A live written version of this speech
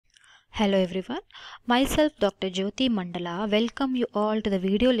Hello everyone, myself Dr. Jyoti Mandala welcome you all to the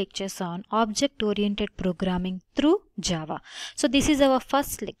video lectures on object-oriented programming through Java. So this is our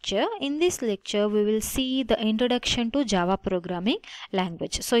first lecture. In this lecture we will see the introduction to Java programming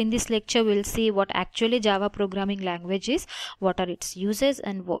language. So in this lecture we will see what actually Java programming language is, what are its uses,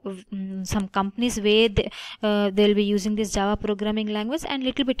 and some companies where they'll be using this Java programming language, and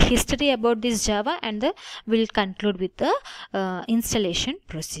little bit history about this Java, and we'll conclude with the installation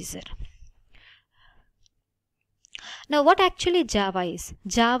procedure. Now what actually Java is?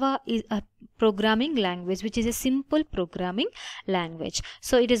 Java is a programming language which is a simple programming language.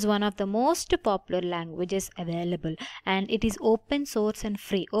 So it is one of the most popular languages available, and it is open source and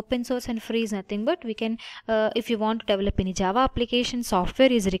free. Open source and free is nothing but we can if you want to develop any Java application,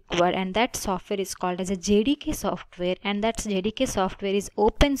 software is required, and that software is called as a JDK software, and that JDK software is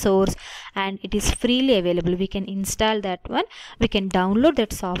open source and it is freely available. We can install that one, we can download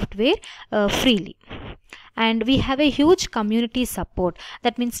that software freely. And we have a huge community support.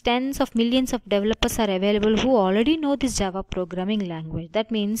 That means tens of millions of developers are available who already know this Java programming language.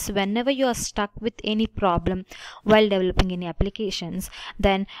 That means whenever you are stuck with any problem while developing any applications,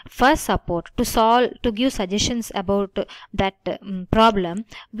 then for support to give suggestions about that problem,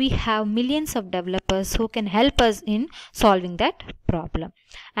 we have millions of developers who can help us in solving that problem.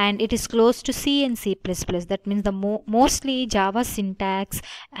 And it is close to C and C++. That means the mostly Java syntax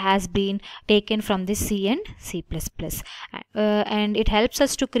has been taken from the C and C++. And it helps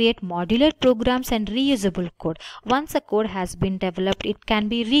us to create modular programs and reusable code. Once a code has been developed, it can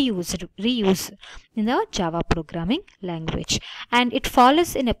be reused in the Java programming language. And it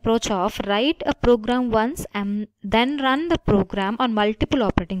follows an approach of write a program once and then run the program on multiple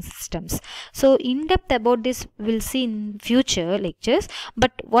operating systems. So in depth about this we'll see in future lectures,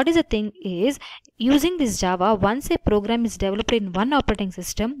 but what is the thing is, using this Java, once a program is developed in one operating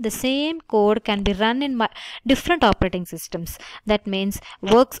system, the same code can be run in different operating systems. That means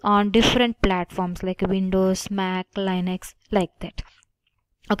works on different platforms like Windows, Mac, Linux, like that.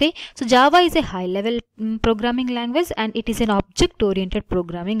 Okay, so Java is a high level programming language, and it is an object oriented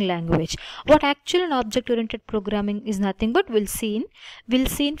programming language. What actually an object oriented programming is nothing but we'll see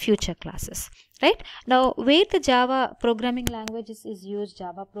in future classes. Right now, where the Java programming languages is used,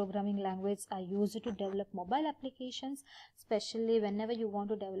 Java programming languages are used to develop mobile applications, especially whenever you want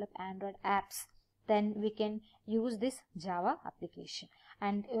to develop Android apps, then we can use this Java application.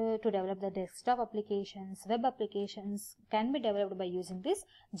 And to develop the desktop applications, web applications can be developed by using this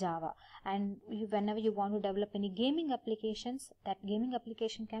Java. And whenever you want to develop any gaming applications, that gaming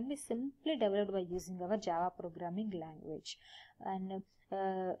application can be simply developed by using our Java programming language. And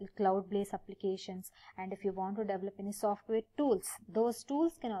cloud-based applications, and if you want to develop any software tools, those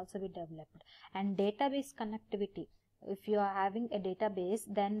tools can also be developed. And database connectivity, if you are having a database,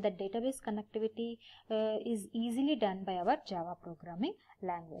 then the database connectivity is easily done by our Java programming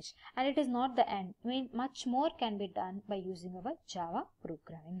language. And it is not the end. I mean, much more can be done by using our Java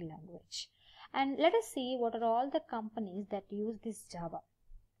programming language. And let us see what are all the companies that use this Java.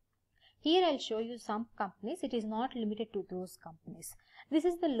 Here I'll show you some companies. It is not limited to those companies. This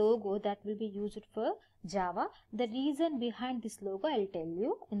is the logo that will be used for Java. The reason behind this logo I'll tell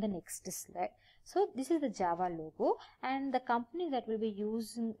you in the next slide. So this is the Java logo, and the company that will be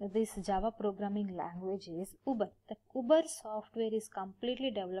using this Java programming language is Uber. The Uber software is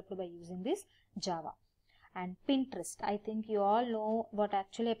completely developed by using this Java. And Pinterest, I think you all know what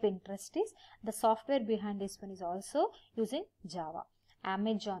actually a Pinterest is. The software behind this one is also using Java.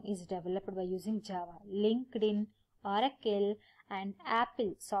 Amazon is developed by using Java. LinkedIn, Oracle, and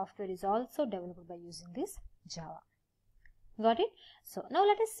Apple software is also developed by using this Java. Got it? So now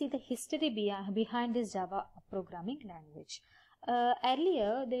let us see the history behind this Java programming language.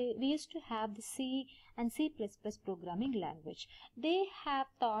 Earlier we used to have the C and C++ programming language. They have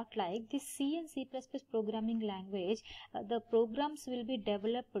thought like this C and C++ programming language, the programs will be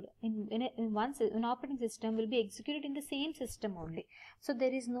developed in one operating system will be executed in the same system only. So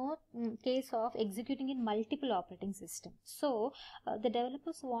there is no case of executing in multiple operating systems. So the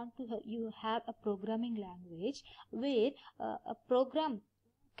developers want to you have a programming language where a program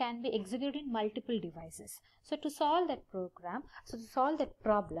can be executed in multiple devices. So to solve that problem,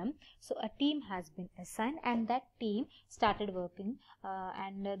 so a team has been assigned, and that team started working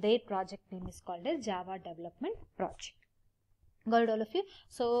and their project name is called as Java Development Project. Got it, all of you?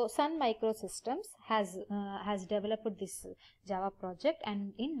 So Sun Microsystems has developed this Java project,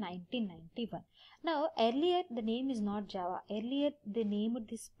 and in 1991. Now earlier the name is not Java. Earlier they named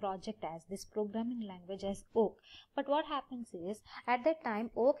this project as this programming language as Oak. But what happens is, at that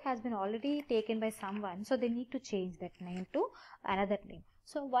time Oak has been already taken by someone, so they need to change that name to another name.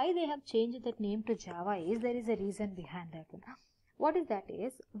 So why they have changed that name to Java is there is a reason behind that one. What is that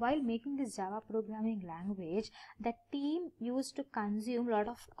is, while making this Java programming language, the team used to consume a lot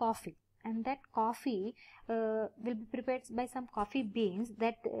of coffee, and that coffee will be prepared by some coffee beans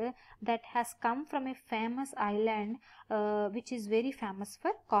that has come from a famous island which is very famous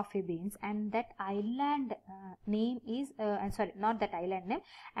for coffee beans, and that island name is I'm sorry, not that island name,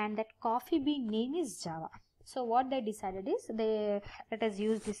 and that coffee bean name is Java. So what they decided is, let us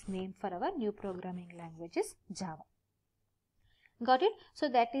use this name for our new programming language is Java. Got it? So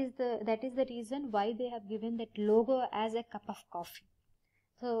that is the reason why they have given that logo as a cup of coffee.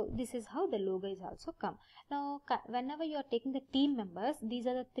 So this is how the logo is also come. Now whenever you are taking the team members, these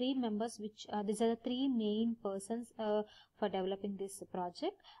are the three members which these are the three main persons for developing this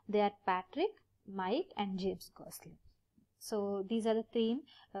project. They are Patrick, Mike and James Gosling. So these are the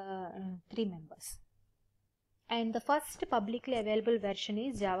three members. And the first publicly available version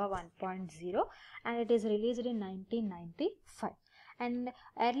is Java 1.0 and it is released in 1995. And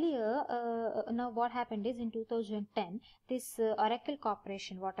earlier, now what happened is in 2010, this Oracle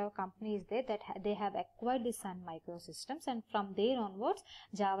Corporation, whatever company is there, that they have acquired the Sun Microsystems, and from there onwards,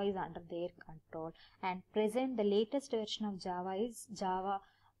 Java is under their control. And present, the latest version of Java is Java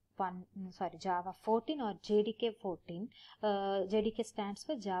 14 or JDK 14. JDK stands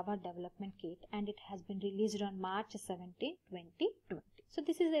for Java Development Kit, and it has been released on March 17, 2020. So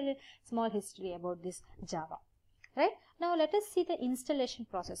this is a small history about this Java. Right, now let us see the installation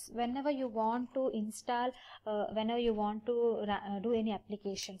process. Whenever you want to install, whenever you want to do any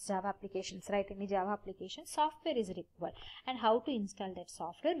applications, Java applications, right, any Java application, software is required, and how to install that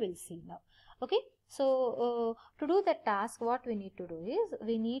software we'll see now. Okay, so to do that task, what we need to do is,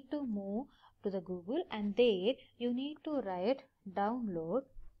 we need to move to the Google, and there you need to write download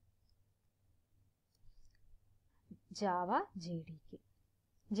Java JDK.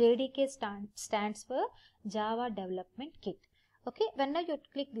 JDK stands for Java Development Kit. Okay, whenever you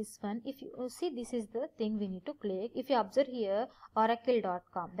click this one, if you see, this is the thing we need to click. If you observe here,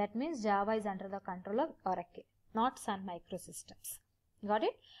 oracle.com, that means Java is under the control of Oracle, not Sun Microsystems. Got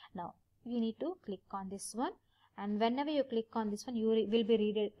it? Now we need to click on this one, and whenever you click on this one, you will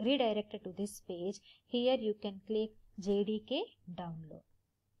be redirected to this page. Here you can click JDK download,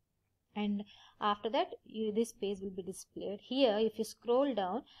 and after that this page will be displayed. Here if you scroll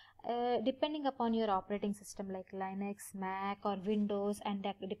down, depending upon your operating system like Linux, Mac or Windows, and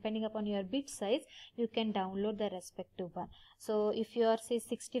depending upon your bit size, you can download the respective one. So if you are say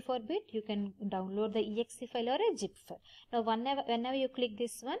 64-bit, you can download the exe file or a zip file. Now whenever you click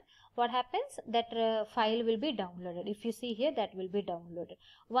this one, what happens, that file will be downloaded. If you see here, that will be downloaded.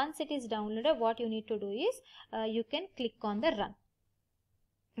 Once it is downloaded, what you need to do is, you can click on the run.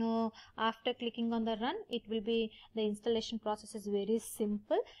 After clicking on the run, it will be, the installation process is very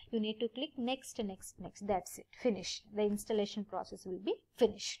simple. You need to click next, that's it, finish. The installation process will be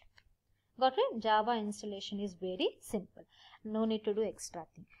finished. Got it? Java installation is very simple, no need to do extra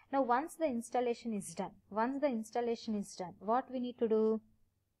thing. Now once the installation is done, what we need to do?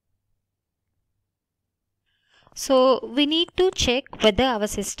 So we need to check whether our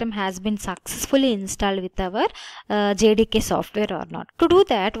system has been successfully installed with our JDK software or not. To do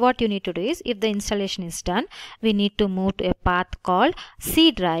that, what you need to do is, if the installation is done, we need to move to a path called C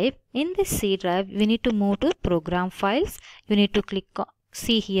drive. In this C drive, we need to move to program files. You need to click on,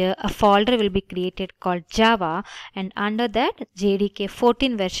 see here, a folder will be created called Java, and under that JDK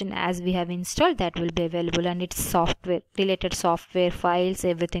 14 version as we have installed, that will be available, and its software, related software files,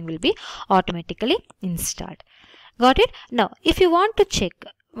 everything will be automatically installed. Got it? Now if you want to check,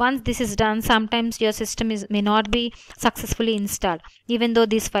 once this is done, sometimes your system may not be successfully installed even though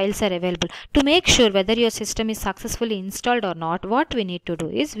these files are available. To make sure whether your system is successfully installed or not, what we need to do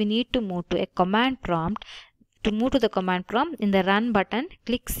is, we need to move to a command prompt. To move to the command prompt, in the run button,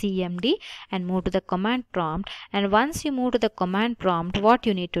 click CMD and move to the command prompt. And once you move to the command prompt, what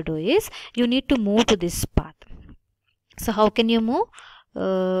you need to do is, you need to move to this path. So how can you move?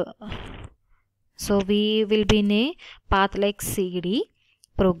 So we will be in a path like CD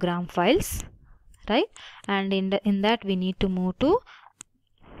program files, right? And in that we need to move to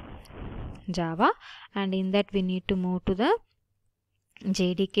Java, and in that we need to move to the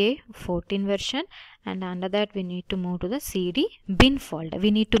JDK 14 version, and under that we need to move to the CD bin folder.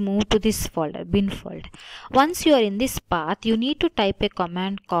 We need to move to this folder, bin folder. Once you are in this path, you need to type a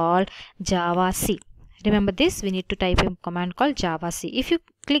command called Java C. Remember this, we need to type a command called Java C. If you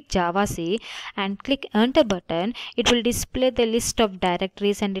click Java C and click enter button, it will display the list of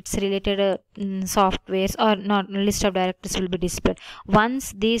directories and its related softwares, or not, list of directories will be displayed.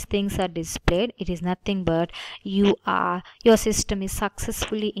 Once these things are displayed, it is nothing but your system is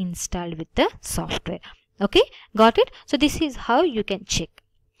successfully installed with the software. Okay, got it? So this is how you can check.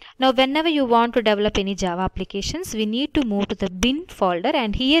 Now whenever you want to develop any Java applications, we need to move to the bin folder,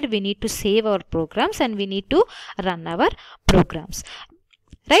 and here we need to save our programs and we need to run our programs,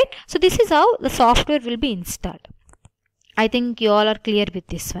 right? So this is how the software will be installed. I think you all are clear with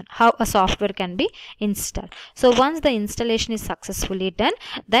this one, how a software can be installed. So once the installation is successfully done,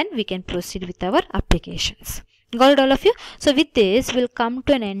 then we can proceed with our applications. Got it, all of you? So with this, we'll come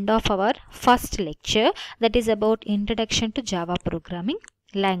to an end of our first lecture, that is about Introduction to Java Programming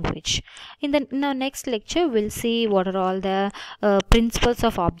Language. In our next lecture, we'll see what are all the principles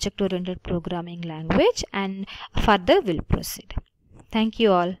of object-oriented programming language, and further we'll proceed. Thank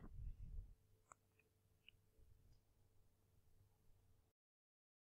you all.